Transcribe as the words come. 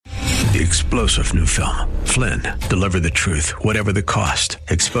The explosive new film, Flynn, deliver the truth, whatever the cost.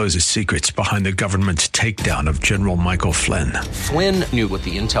 Exposes secrets behind the government's takedown of General Michael Flynn. Flynn knew what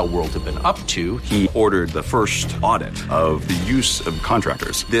the intel world had been up to. He ordered the first audit of the use of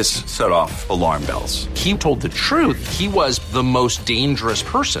contractors. This set off alarm bells. He told the truth. He was the most dangerous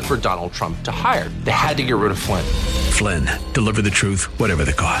person for Donald Trump to hire. They had to get rid of Flynn. Flynn, deliver the truth, whatever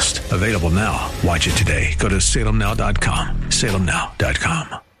the cost. Available now. Watch it today. Go to salemnow.com.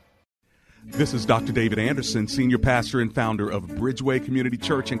 salemnow.com. This is Dr. David Anderson, senior pastor and founder of Bridgeway Community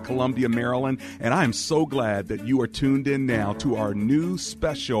Church in Columbia, Maryland, and I am so glad that you are tuned in now to our new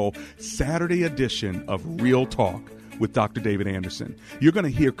special Saturday edition of Real Talk with Dr. David Anderson. You're going to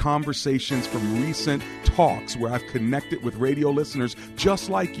hear conversations from recent talks where I've connected with radio listeners just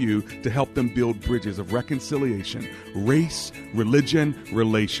like you to help them build bridges of reconciliation, race, religion,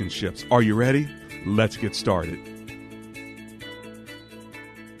 relationships. Are you ready? Let's get started.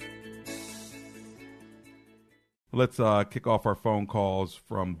 Let's kick off our phone calls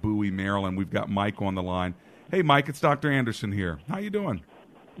from Bowie, Maryland. We've got Mike on the line. Hey, Mike, it's Dr. Anderson here. How you doing?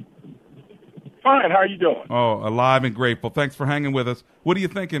 Fine. How are you doing? Oh, alive and grateful. Thanks for hanging with us. What are you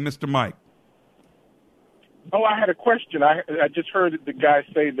thinking, Mr. Mike? Oh, I had a question. I just heard the guy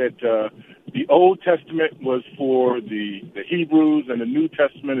say that the Old Testament was for the Hebrews and the New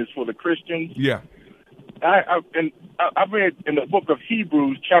Testament is for the Christians. Yeah. I read in the book of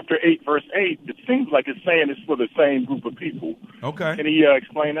Hebrews, chapter 8, verse 8, it seems like it's saying it's for the same group of people. Okay. Can he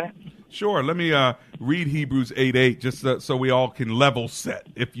explain that? Sure. Let me read Hebrews 8:8 just so we all can level set,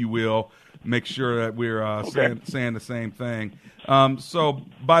 if you will, make sure that we're saying the same thing. So,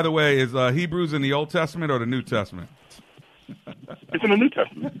 by the way, is Hebrews in the Old Testament or the New Testament? It's in the New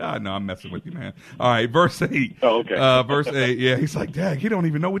Testament. No, I'm messing with you, man. All right, verse 8. Oh, okay. Verse 8, yeah, he's like, dang, he don't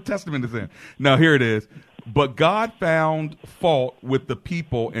even know what testament is in. No, here it is. But God found fault with the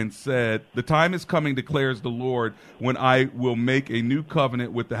people and said, the time is coming, declares the Lord, when I will make a new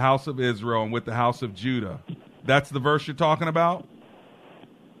covenant with the house of Israel and with the house of Judah. That's the verse you're talking about?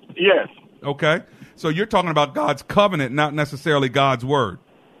 Yes. Okay. So you're talking about God's covenant, not necessarily God's word.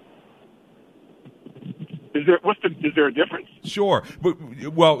 Is there a difference? Sure.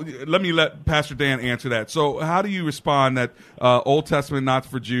 Well, let Pastor Dan answer that. So how do you respond that Old Testament not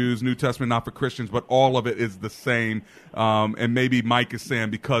for Jews, New Testament not for Christians, but all of it is the same? And maybe Mike is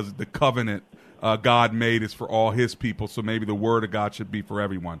saying because the covenant God made is for all his people, so maybe the word of God should be for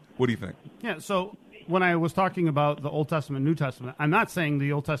everyone. What do you think? Yeah, so when I was talking about the Old Testament, New Testament, I'm not saying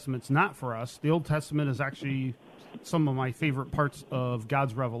the Old Testament's not for us. The Old Testament is actually some of my favorite parts of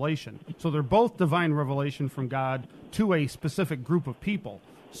God's revelation. So they're both divine revelation from God to a specific group of people.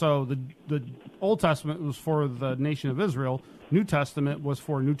 So the Old Testament was for the nation of Israel. New Testament was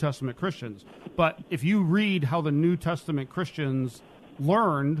for New Testament Christians. But if you read how the New Testament Christians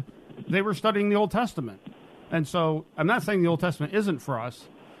learned, they were studying the Old Testament. And so I'm not saying the Old Testament isn't for us.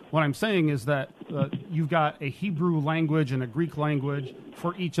 What I'm saying is that you've got a Hebrew language and a Greek language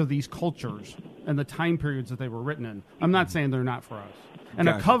for each of these cultures and the time periods that they were written in. I'm not saying they're not for us. And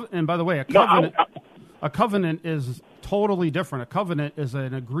and by the way, a covenant is totally different. A covenant is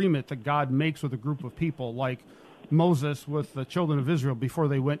an agreement that God makes with a group of people, like Moses with the children of Israel before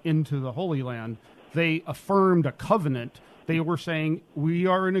they went into the Holy Land. They affirmed a covenant. They were saying, we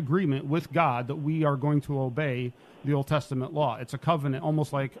are in agreement with God that we are going to obey the Old Testament law. It's a covenant,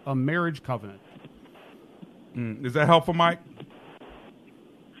 almost like a marriage covenant. Is that helpful, Mike?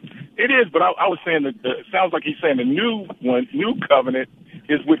 It is, but I was saying that it sounds like he's saying the new covenant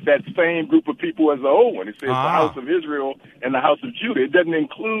is with that same group of people as the old one. It says the house of Israel and the house of Judah. It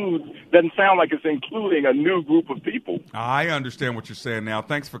doesn't sound like it's including a new group of people. I understand what you're saying now.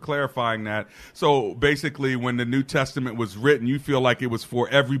 Thanks for clarifying that. So basically, when the New Testament was written, you feel like it was for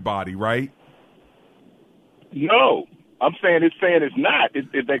everybody, right? No, I'm saying it's not.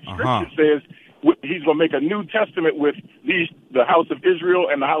 That scripture says he's going to make a New Testament with the house of Israel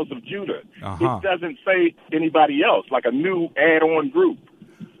and the house of Judah. It doesn't say anybody else, like a new add-on group.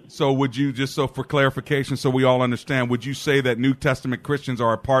 So would you, just so for clarification, so we all understand, would you say that New Testament Christians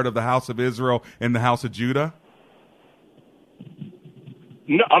are a part of the house of Israel and the house of Judah?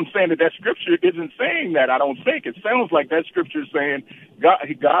 No, I'm saying that scripture isn't saying that. I don't think. It sounds like that scripture is saying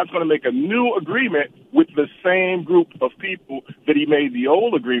God's going to make a new agreement with the same group of people that he made the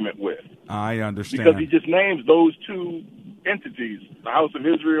old agreement with. I understand. Because he just names those two entities, the house of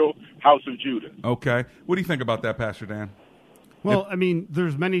Israel, house of Judah. Okay. What do you think about that, Pastor Dan? Well, I mean,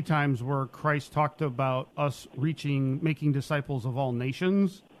 there's many times where Christ talked about us making disciples of all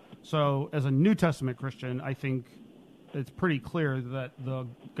nations. So as a New Testament Christian, I think it's pretty clear that the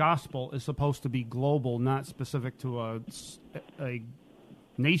gospel is supposed to be global, not specific to a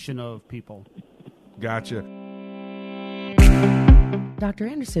nation of people. Gotcha. Dr.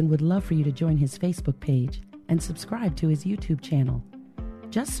 Anderson would love for you to join his Facebook page and subscribe to his YouTube channel.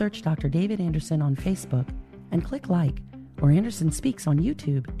 Just search Dr. David Anderson on Facebook and click like, or Anderson Speaks on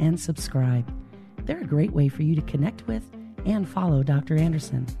YouTube and subscribe. They're a great way for you to connect with and follow Dr.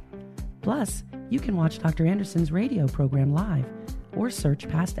 Anderson. Plus, you can watch Dr. Anderson's radio program live or search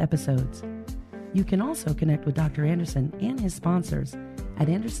past episodes. You can also connect with Dr. Anderson and his sponsors at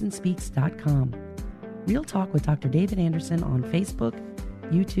AndersonSpeaks.com. Real Talk with Dr. David Anderson on Facebook,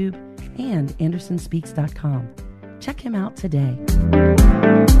 YouTube, and AndersonSpeaks.com. Check him out today.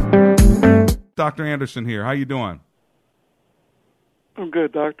 Dr. Anderson here. How you doing? I'm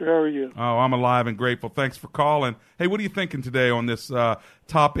good, Doctor. How are you? Oh, I'm alive and grateful. Thanks for calling. Hey, what are you thinking today on this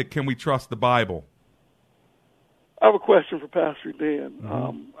topic, can we trust the Bible? I have a question for Pastor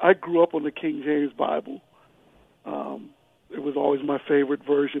Dan. I grew up on the King James Bible. It was always my favorite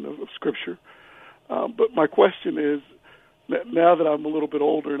version of Scripture. But my question is, now that I'm a little bit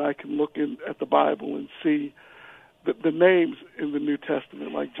older and I can look at the Bible and see the names in the New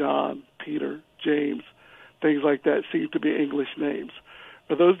Testament, like John, Peter, James, things like that, seem to be English names.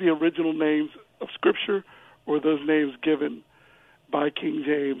 Are those the original names of Scripture, or are those names given by King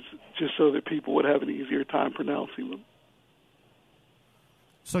James just so that people would have an easier time pronouncing them?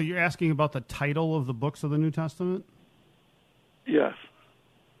 So you're asking about the title of the books of the New Testament? Yes.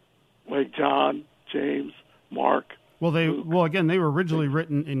 Like John, James, Mark. Well, again, they were originally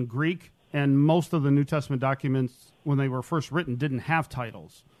written in Greek, and most of the New Testament documents, when they were first written, didn't have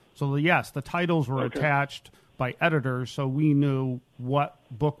titles. So, yes, the titles were attached by editors, so we knew what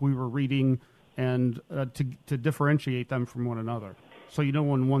book we were reading and to differentiate them from one another. So you know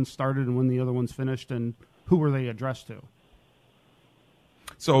when one started and when the other one's finished, and who were they addressed to.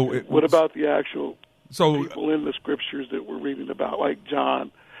 So, what about the actual people in the Scriptures that we're reading about, like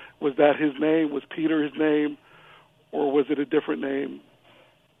John? Was that his name? Was Peter his name? Or was it a different name?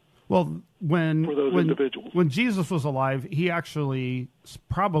 Well, when individuals? When Jesus was alive, he actually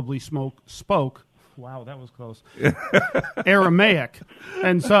probably spoke. Wow, that was close. Aramaic,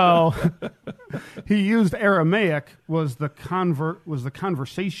 and so he used Aramaic was the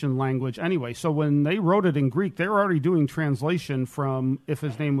conversation language anyway. So when they wrote it in Greek, they were already doing translation from if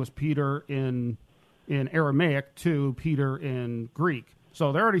his name was Peter in Aramaic to Peter in Greek.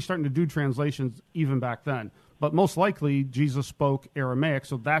 So they're already starting to do translations even back then. But most likely, Jesus spoke Aramaic,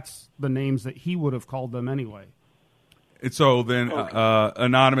 so that's the names that he would have called them anyway. So then,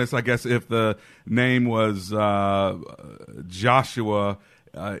 Anonymous, I guess if the name was Joshua,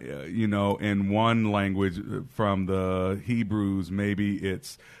 in one language from the Hebrews, maybe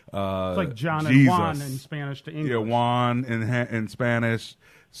it's like John Jesus. And Juan in Spanish to English. Yeah, Juan in Spanish.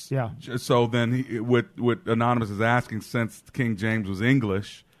 Yeah. So then, what Anonymous is asking, since King James was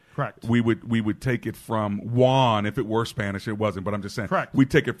English, correct, we would take it from Juan. If it were Spanish, it wasn't. But I'm just saying, correct, we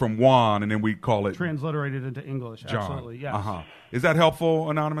take it from Juan and then we call it transliterated into English. John. Absolutely, yes. Is that helpful,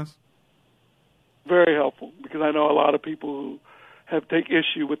 Anonymous? Very helpful, because I know a lot of people who take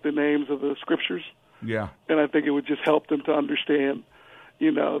issue with the names of the Scriptures. Yeah, and I think it would just help them to understand,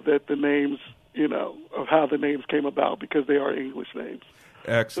 that the names, of how the names came about, because they are English names.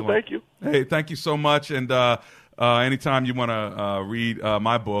 Excellent. So thank you. Hey, thank you so much. And anytime you want to read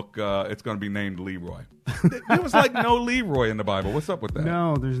my book, it's going to be named Leroy. There was like no Leroy in the Bible. What's up with that?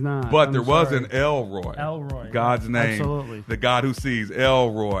 No, there's not. But there was an Elroy. Elroy. God's name. Absolutely. The God who sees,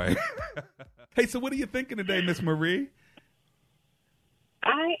 Elroy. Hey, so what are you thinking today, Miss Marie?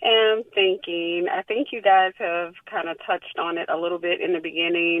 I am thinking, I think you guys have kind of touched on it a little bit in the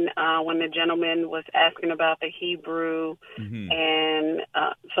beginning when the gentleman was asking about the Hebrew and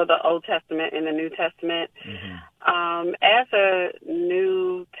so the Old Testament and the New Testament. As a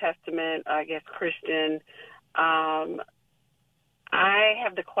New Testament, I guess, Christian, I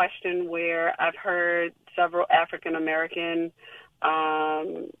have the question where I've heard several African American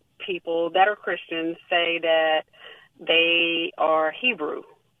people that are Christians say that they are Hebrew.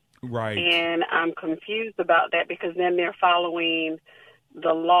 Right. And I'm confused about that, because then they're following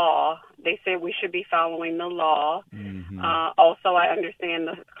the law. They said we should be following the law. Also, I understand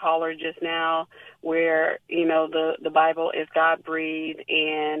the caller just now where, the Bible is God-breathed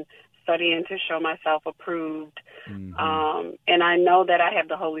and studying to show myself approved. And I know that I have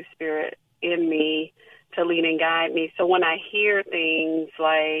the Holy Spirit in me to lead and guide me. So when I hear things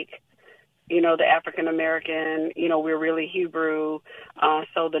like, the African-American, we're really Hebrew,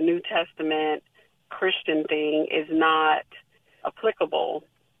 so the New Testament Christian thing is not applicable.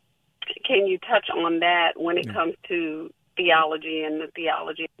 Can you touch on that when it comes to theology and the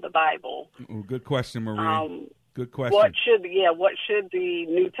theology of the Bible? Good question, Marie. Good question. What should the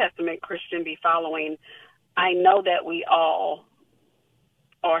New Testament Christian be following? I know that we all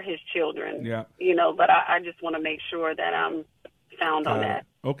are his children, but I just want to make sure that I'm sound on that.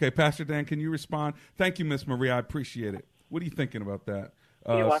 Okay, Pastor Dan, can you respond? Thank you, Miss Maria. I appreciate it. What are you thinking about that?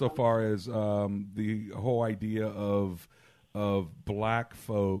 So far as the whole idea of black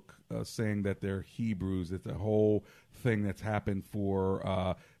folk saying that they're Hebrews, it's a whole thing that's happened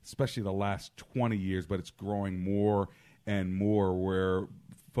for especially the last 20 years, but it's growing more and more where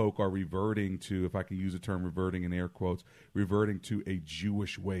folk are reverting to, if I can use the term reverting in air quotes, reverting to a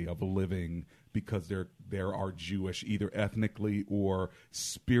Jewish way of living because they are Jewish, either ethnically or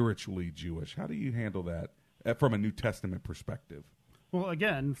spiritually Jewish. How do you handle that from a New Testament perspective? Well,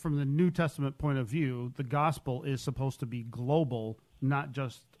 again, from the New Testament point of view, the gospel is supposed to be global, not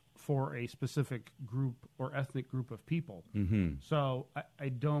just for a specific group or ethnic group of people. Mm-hmm. So I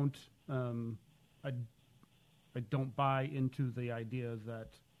don't buy into the idea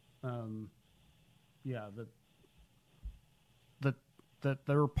that that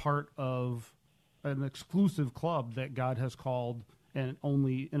they're part of an exclusive club that God has called and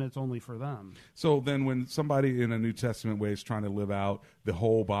it's only for them. So then when somebody in a New Testament way is trying to live out the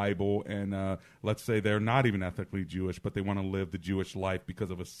whole Bible and let's say they're not even ethnically Jewish, but they want to live the Jewish life because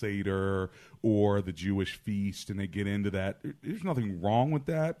of a Seder or the Jewish feast and they get into that, there's nothing wrong with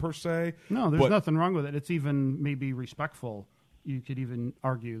that per se. No, there's nothing wrong with it. It's even maybe respectful. You could even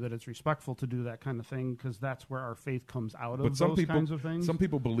argue that it's respectful to do that kind of thing because that's where our faith comes out of, kinds of things. Some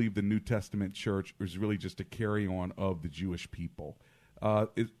people believe the New Testament church is really just a carry-on of the Jewish people.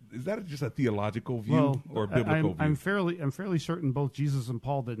 Is that just a theological view or a biblical view? I'm fairly certain both Jesus and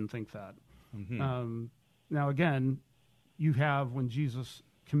Paul didn't think that. Mm-hmm. Now, again, you have when Jesus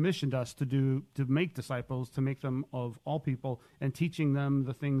commissioned us to make disciples, to make them of all people, and teaching them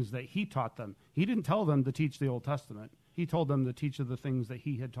the things that he taught them. He didn't tell them to teach the Old Testament. He told them to teach the things that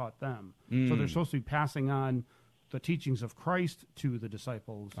he had taught them. So they're supposed to be passing on the teachings of Christ to the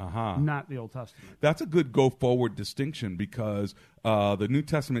disciples, not the Old Testament. That's a good go-forward distinction because the New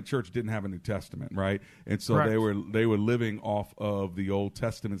Testament church didn't have a New Testament, right? And so they were living off of the Old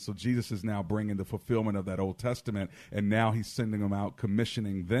Testament. So Jesus is now bringing the fulfillment of that Old Testament, and now he's sending them out,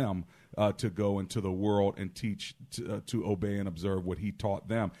 commissioning them to go into the world and teach, to obey and observe what he taught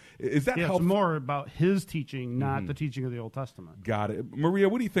them. Is that helpful? It's more about his teaching, not the teaching of the Old Testament. Got it. Maria,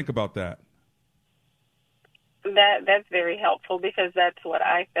 what do you think about that? That's very helpful because that's what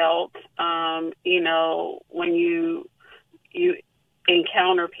I felt. When you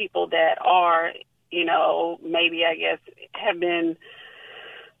encounter people that are, maybe I guess have been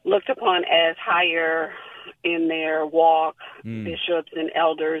looked upon as higher in their walk, bishops and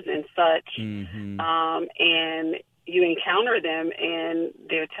elders and such, and you encounter them and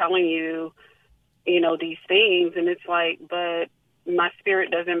they're telling you, these things, and it's like, but my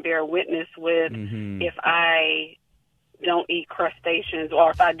spirit doesn't bear witness with if I don't eat crustaceans or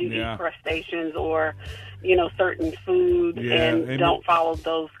if I do eat crustaceans or, certain food and don't follow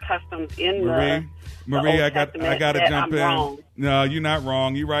those customs in Marie, I got to jump in. Wrong. No, you're not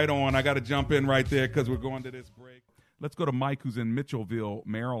wrong. You're right on. I got to jump in right there because we're going to this break. Let's go to Mike, who's in Mitchellville,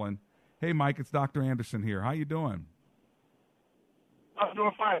 Maryland. Hey, Mike, it's Dr. Anderson here. How you doing? I'm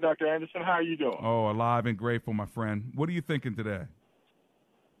doing fine, Dr. Anderson. How are you doing? Oh, alive and grateful, my friend. What are you thinking today?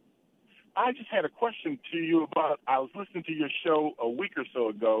 I just had a question to you about, I was listening to your show a week or so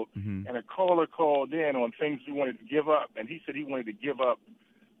ago, and a caller called in on things he wanted to give up, and he said he wanted to give up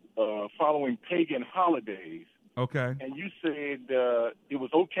following pagan holidays. Okay. And you said it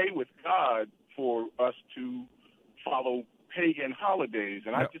was okay with God for us to follow pagan holidays,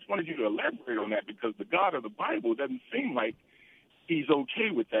 and I just wanted you to elaborate on that because the God of the Bible doesn't seem like he's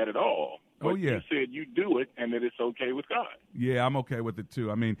okay with that at all. But you said you do it and that it's okay with God. Yeah, I'm okay with it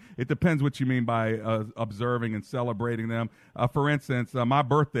too. I mean, it depends what you mean by observing and celebrating them. For instance, my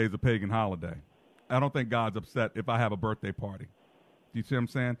birthday is a pagan holiday. I don't think God's upset if I have a birthday party. Do you see what I'm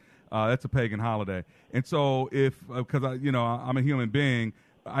saying? That's a pagan holiday. And so because I'm a human being,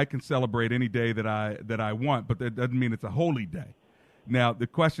 I can celebrate any day that I want, but that doesn't mean it's a holy day. Now, the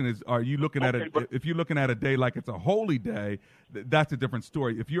question is, are you looking at it? If you're looking at a day like it's a holy day, that's a different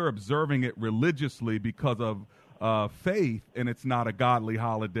story. If you're observing it religiously because of faith and it's not a godly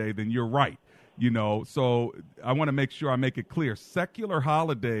holiday, then you're right. So I want to make sure I make it clear. Secular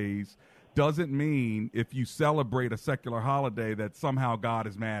holidays doesn't mean if you celebrate a secular holiday that somehow God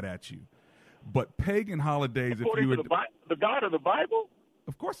is mad at you. But pagan holidays, according to the God of the Bible?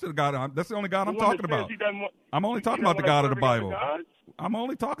 Of course, the God. That's the only God I'm talking about. I'm only talking about the God of the Bible. I'm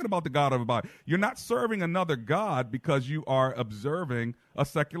only talking about the God of the Bible. You're not serving another God because you are observing a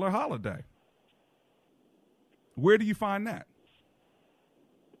secular holiday. Where do you find that?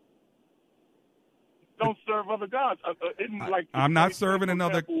 Don't serve other gods. I'm not serving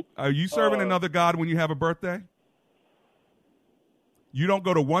another. Are you serving another god when you have a birthday? You don't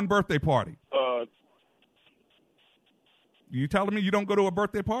go to one birthday party. You telling me you don't go to a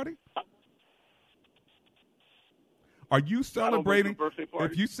birthday party? Are you celebrating?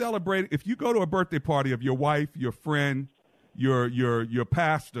 If you go to a birthday party of your wife, your friend, your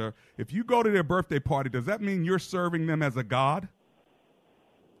pastor, if you go to their birthday party, does that mean you're serving them as a god?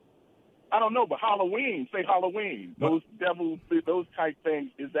 I don't know, but Halloween, say Halloween, those devils, those type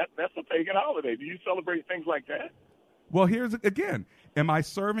things, that's a pagan holiday. Do you celebrate things like that? Well, here's again, am I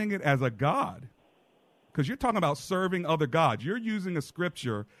serving it as a god? Because you're talking about serving other gods. You're using a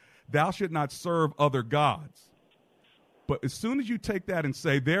scripture, thou shalt not serve other gods. But as soon as you take that and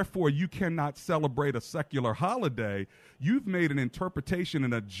say, therefore, you cannot celebrate a secular holiday, you've made an interpretation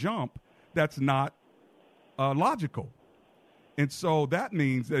and a jump that's not logical. And so that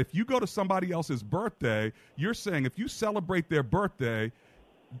means that if you go to somebody else's birthday, you're saying if you celebrate their birthday,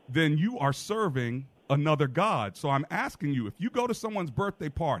 then you are serving another god. So I'm asking you, if you go to someone's birthday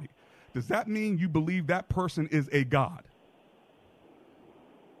party, does that mean you believe that person is a god?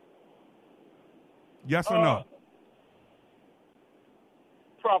 Yes or no?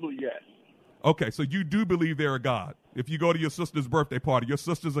 Probably yes. Okay, so you do believe they're a god. If you go to your sister's birthday party, your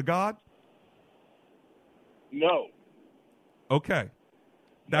sister's a god? No. Okay.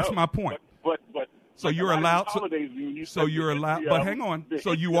 That's my point. But so you're allowed but hang on.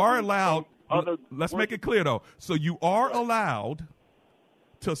 So you are allowed let's make it clear though. So you are allowed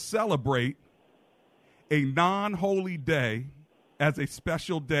to celebrate a non-holy day as a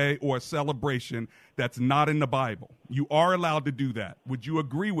special day or a celebration that's not in the Bible. You are allowed to do that. Would you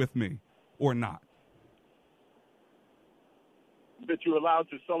agree with me or not? That you're allowed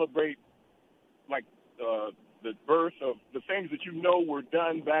to celebrate like the birth of the things that you know were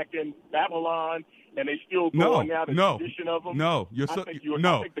done back in Babylon, and they still going out a tradition of them. No, that's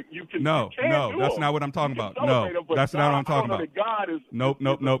not what I'm talking about. No, that's not what I'm talking about. Nope.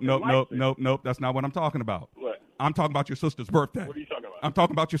 That's not what I'm talking about. What? I'm talking about your sister's birthday. What are you talking about? I'm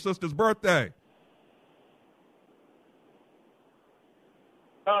talking about your sister's birthday.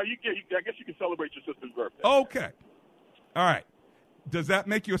 I guess you can celebrate your sister's birthday. Okay. All right. Does that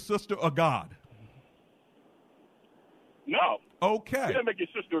make your sister a god? No. Okay. It doesn't make your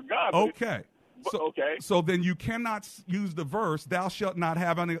sister a god. Okay. So then you cannot use the verse, thou shalt not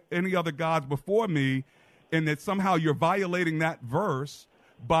have any other gods before me, and that somehow you're violating that verse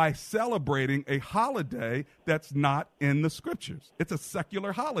by celebrating a holiday that's not in the scriptures. It's a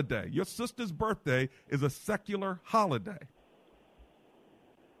secular holiday. Your sister's birthday is a secular holiday.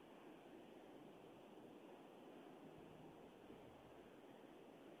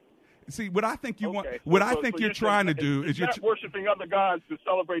 See, what I think you're trying to do is you're not worshiping other gods to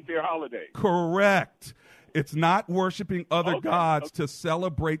celebrate their holiday. Correct. It's not worshiping other gods to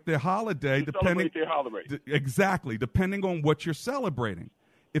celebrate their holiday. Exactly, depending on what you're celebrating.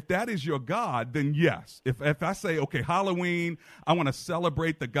 If that is your God, then yes. If I say, okay, Halloween, I want to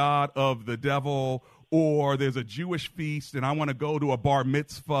celebrate the god of the devil, or there's a Jewish feast and I want to go to a bar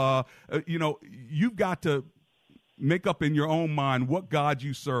mitzvah, you've got to make up in your own mind what God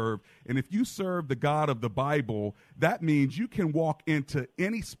you serve. And if you serve the God of the Bible, that means you can walk into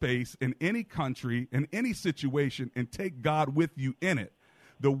any space, in any country, in any situation, and take God with you in it.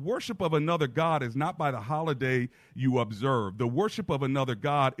 The worship of another God is not by the holiday you observe. The worship of another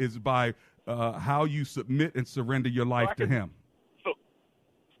God is by how you submit and surrender your life to him.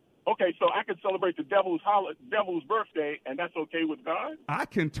 So I can celebrate the devil's birthday, and that's okay with God? I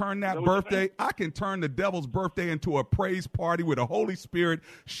can turn the devil's birthday into a praise party where the Holy Spirit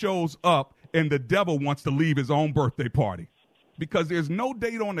shows up and the devil wants to leave his own birthday party. Because there's no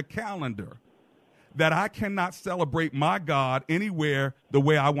date on the calendar that I cannot celebrate my God anywhere the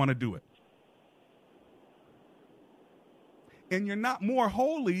way I want to do it. And you're not more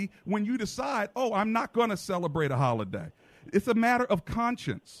holy when you decide, I'm not going to celebrate a holiday. It's a matter of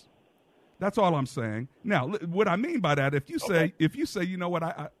conscience. That's all I'm saying. Now, what I mean by that, if you say, you know what,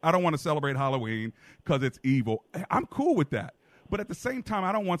 I don't want to celebrate Halloween because it's evil, I'm cool with that. But at the same time,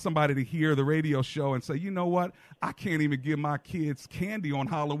 I don't want somebody to hear the radio show and say, you know what, I can't even give my kids candy on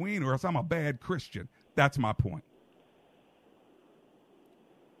Halloween or else I'm a bad Christian. That's my point.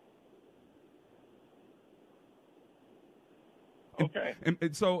 Okay.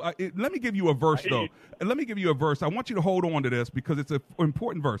 And so let me give you a verse, though. Let me give you a verse. I want you to hold on to this because it's an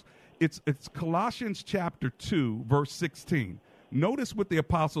important verse. It's Colossians chapter 2, verse 16. Notice what the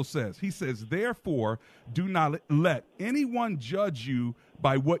apostle says. He says, therefore, do not let anyone judge you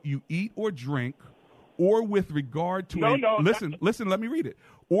by what you eat or drink, or with regard to listen, let me read it.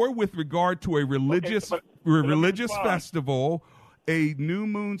 Or with regard to a religious festival, a new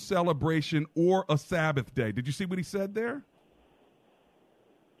moon celebration, or a Sabbath day. Did you see what he said there?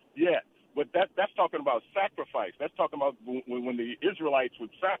 Yes, but that's talking about sacrifice. That's talking about when the Israelites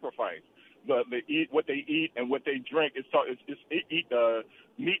would sacrifice. They eat what they eat and what they drink. It's eat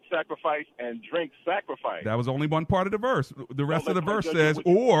meat sacrifice and drink sacrifice. That was only one part of the verse. The rest of the verse says,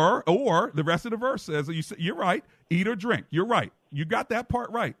 or the rest of the verse says, you're right, eat or drink. You're right. You got that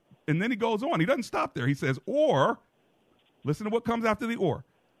part right. And then he goes on. He doesn't stop there. He says, or, listen to what comes after the or.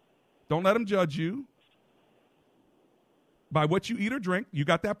 Don't let them judge you by what you eat or drink. You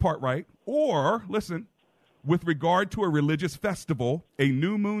got that part right. Or, listen, with regard to a religious festival, a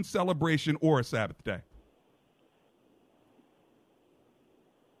new moon celebration, or a Sabbath day.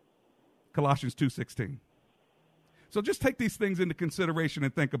 Colossians 2:16. So just take these things into consideration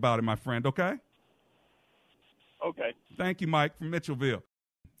and think about it, my friend, okay? Okay. Thank you, Mike, from Mitchellville.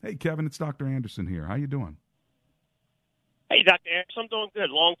 Hey, Kevin, it's Dr. Anderson here. How you doing? Hey, Dr. Anderson, I'm doing good.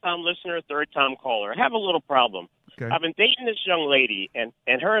 Long-time listener, third-time caller. I have a little problem. Okay. I've been dating this young lady, and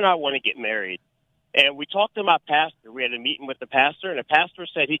her and I want to get married. And we talked to my pastor. We had a meeting with the pastor, and the pastor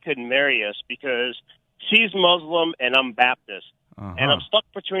said he couldn't marry us because she's Muslim and I'm Baptist. Uh-huh. And I'm stuck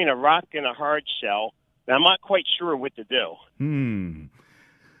between a rock and a hard shell, and I'm not quite sure what to do.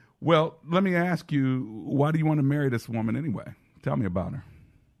 Well, let me ask you, why do you want to marry this woman anyway? Tell me about her.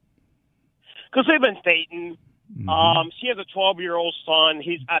 Because we've been dating. She has a 12-year-old son.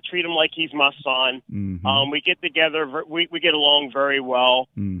 I treat him like he's my son. We get together. We get along very well.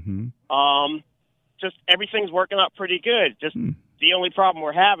 Just everything's working out pretty good. Just the only problem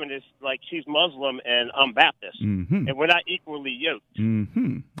we're having is, like, she's Muslim and I'm Baptist, and we're not equally yoked.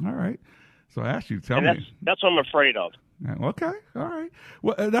 All right. So I asked you to tell me. That's what I'm afraid of. Okay. All right.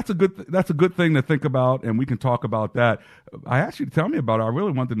 Well, that's a good thing to think about, and we can talk about that. I asked you to tell me about her. I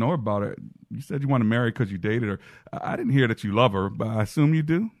really want to know about her. You said you want to marry because you dated her. I didn't hear that you love her, but I assume you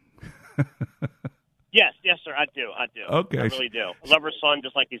do. Yes, sir, I do. Okay. I really do. I love her son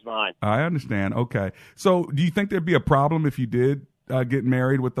just like he's mine. I understand. Okay. So do you think there'd be a problem if you did get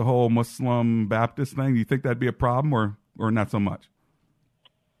married with the whole Muslim Baptist thing? Do you think that'd be a problem or not so much?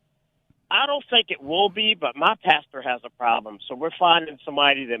 I don't think it will be, but my pastor has a problem. So we're finding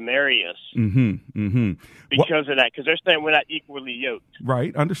somebody to marry us because of that, because they're saying we're not equally yoked.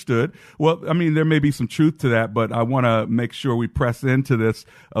 Right, understood. Well, I mean, there may be some truth to that, but I want to make sure we press into this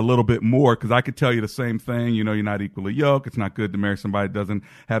a little bit more, because I could tell you the same thing. You know, you're not equally yoked. It's not good to marry somebody that doesn't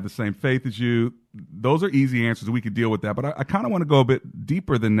have the same faith as you. Those are easy answers. We could deal with that. But I kind of want to go a bit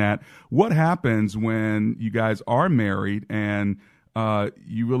deeper than that. What happens when you guys are married and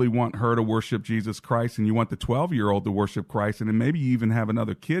you really want her to worship Jesus Christ and you want the 12-year-old to worship Christ, and then maybe you even have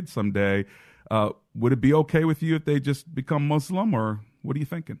another kid someday? Would it be okay with you if they just become Muslim, or what are you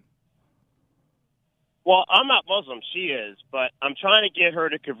thinking? Well, I'm not Muslim. She is, but I'm trying to get her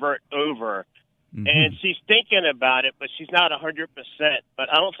to convert over. And she's thinking about it, but she's not 100%. But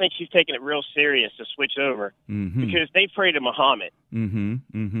I don't think she's taking it real serious to switch over because they pray to Muhammad.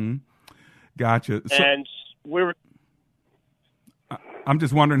 Gotcha. So, and I'm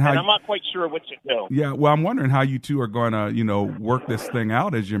just wondering how. And I'm not quite sure what to do. Yeah, well, I'm wondering how you two are going to, work this thing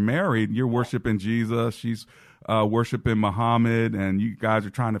out as you're married. You're worshiping Jesus. She's worshiping Muhammad, and you guys are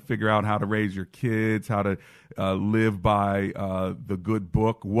trying to figure out how to raise your kids, how to live by the good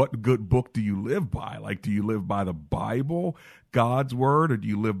book. What good book do you live by? Like, do you live by the Bible, God's word, or do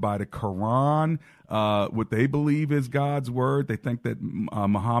you live by the Quran? What they believe is God's word. They think that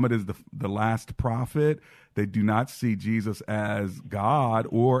Muhammad is the last prophet. They do not see Jesus as God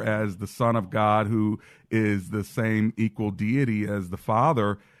or as the Son of God, who is the same equal deity as the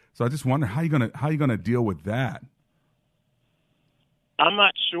Father. So I just wonder how you gonna deal with that. I'm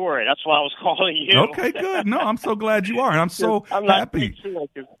not sure. That's why I was calling you. Okay, good. No, I'm so glad you are, and I'm so happy.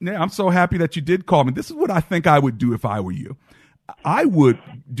 Yeah, I'm so happy that you did call me. This is what I think I would do if I were you. I would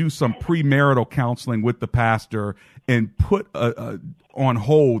do some premarital counseling with the pastor and put on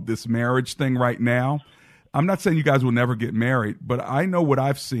hold this marriage thing right now. I'm not saying you guys will never get married, but I know what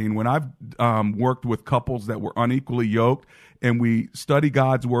I've seen when I've worked with couples that were unequally yoked, and we study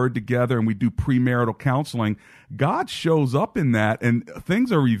God's word together and we do premarital counseling. God shows up in that, and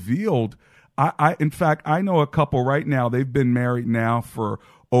things are revealed. In fact, I know a couple right now. They've been married now for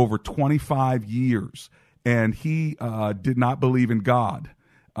over 25 years, and he did not believe in God,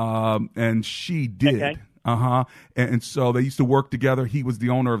 and she did. And so they used to work together. He was the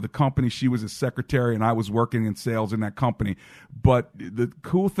owner of the company. She was his secretary, and I was working in sales in that company. But the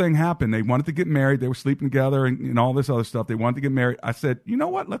cool thing happened. They wanted to get married. They were sleeping together and all this other stuff. They wanted to get married. I said, you know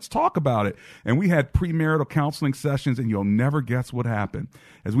what? Let's talk about it. And we had premarital counseling sessions, and you'll never guess what happened.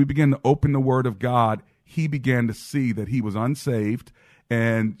 As we began to open the Word of God, he began to see that he was unsaved,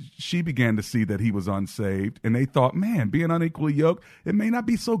 and she began to see that he was unsaved. And they thought, man, being unequally yoked, it may not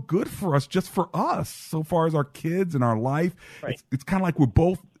be so good for us, just for us, so far as our kids and our life. Right. It's kind of like we're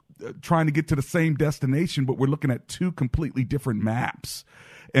both trying to get to the same destination, but we're looking at two completely different maps.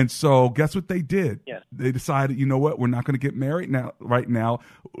 And so guess what they did? Yes. They decided, you know what, we're not going to get married right now.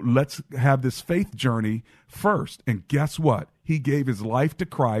 Let's have this faith journey first. And guess what? He gave his life to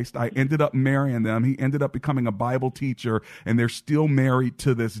Christ. I ended up marrying them. He ended up becoming a Bible teacher, and they're still married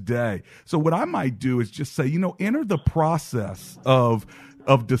to this day. So what I might do is just say, enter the process of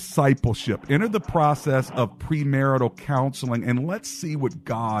discipleship, enter the process of premarital counseling, and let's see what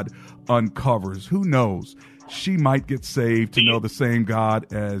God uncovers. Who knows? She might get saved to know the same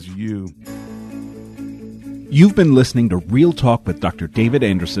God as you. You've been listening to Real Talk with Dr. David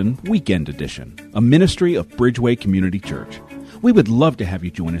Anderson, Weekend Edition, a ministry of Bridgeway Community Church. We would love to have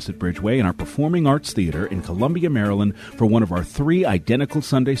you join us at Bridgeway in our Performing Arts Theater in Columbia, Maryland for one of our 3 identical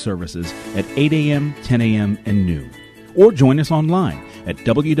Sunday services at 8 a.m., 10 a.m., and noon. Or join us online at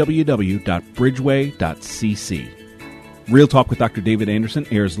www.bridgeway.cc. Real Talk with Dr. David Anderson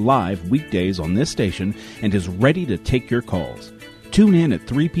airs live weekdays on this station and is ready to take your calls. Tune in at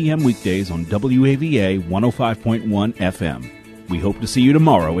 3 p.m. weekdays on WAVA 105.1 FM. We hope to see you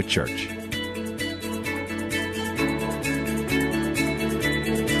tomorrow at church.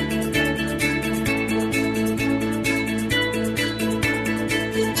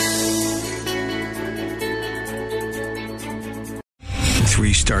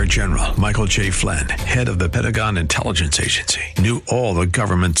 Three-star General Michael J. Flynn, head of the Pentagon Intelligence Agency, knew all the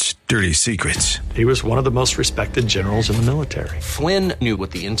government's dirty secrets. He was one of the most respected generals in the military. Flynn knew what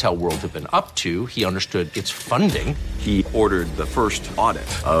the intel world had been up to. He understood its funding. He ordered the first audit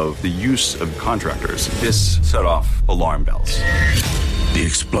of the use of contractors. This set off alarm bells. The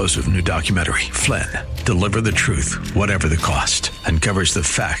explosive new documentary, Flynn, Deliver the Truth, Whatever the Cost, uncovers the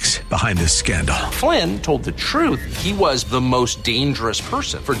facts behind this scandal. Flynn told the truth. He was the most dangerous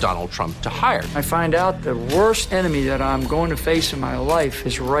person for Donald Trump to hire. I find out the worst enemy that I'm going to face in my life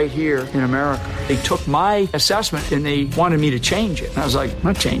is right here in America. They took my assessment and they wanted me to change it. And I was like, I'm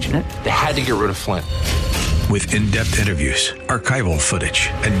not changing it. They had to get rid of Flynn. With in-depth interviews, archival footage,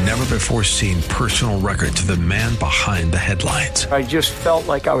 and never-before-seen personal records of the man behind the headlines. I just felt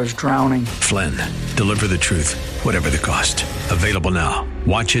like I was drowning. Flynn, Deliver the Truth, Whatever the Cost. Available now.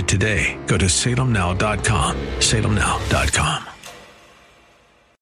 Watch it today. Go to salemnow.com. salemnow.com.